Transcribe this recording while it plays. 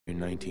In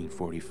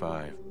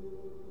 1945,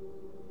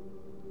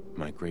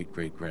 my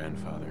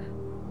great-great-grandfather,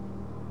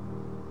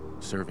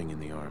 serving in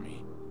the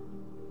army,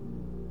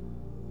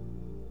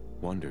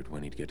 wondered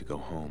when he'd get to go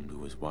home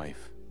to his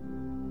wife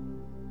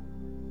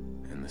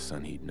and the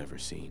son he'd never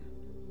seen.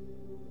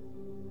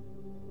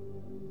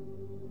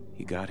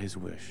 He got his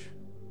wish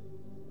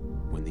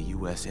when the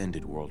U.S.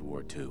 ended World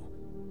War II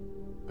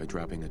by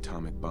dropping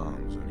atomic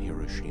bombs on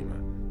Hiroshima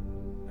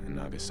and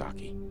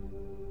Nagasaki.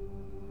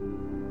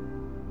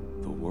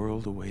 The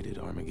world awaited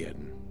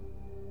Armageddon.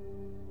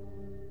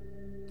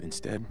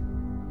 Instead,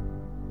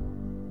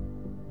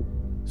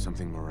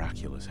 something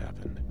miraculous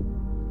happened.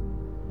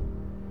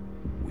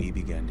 We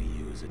began to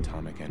use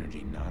atomic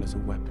energy not as a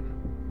weapon,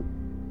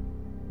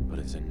 but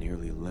as a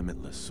nearly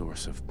limitless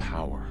source of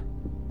power.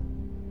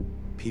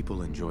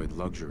 People enjoyed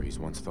luxuries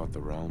once thought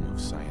the realm of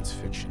science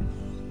fiction.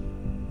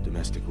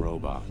 Domestic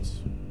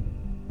robots,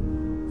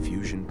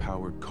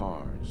 fusion-powered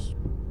cars,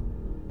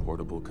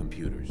 portable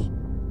computers.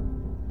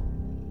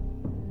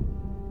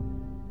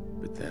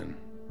 But then,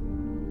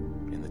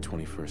 in the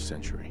 21st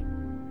century,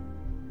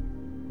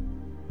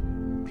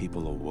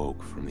 people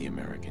awoke from the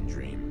American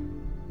dream.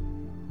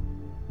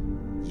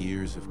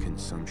 Years of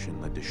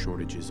consumption led to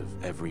shortages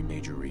of every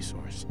major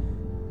resource.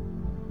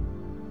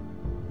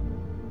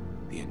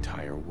 The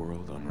entire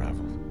world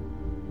unraveled.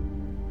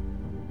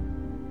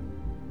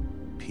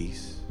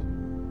 Peace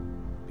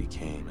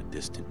became a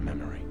distant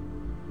memory.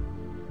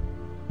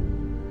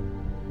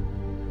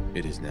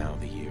 It is now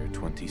the year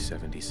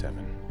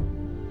 2077.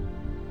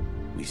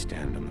 We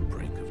stand on the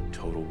brink of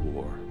total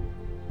war.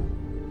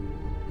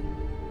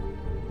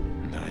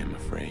 And I am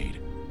afraid.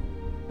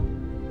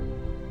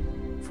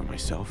 For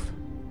myself,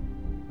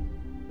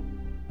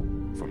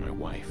 for my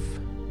wife,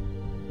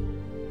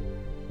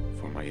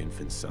 for my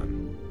infant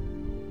son.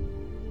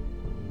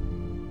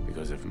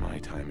 Because if my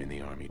time in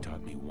the army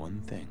taught me one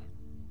thing,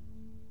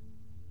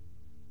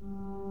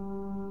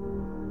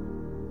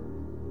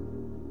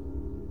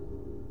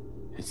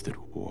 it's that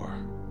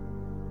war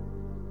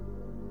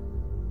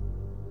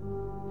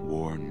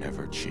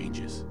never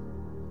changes.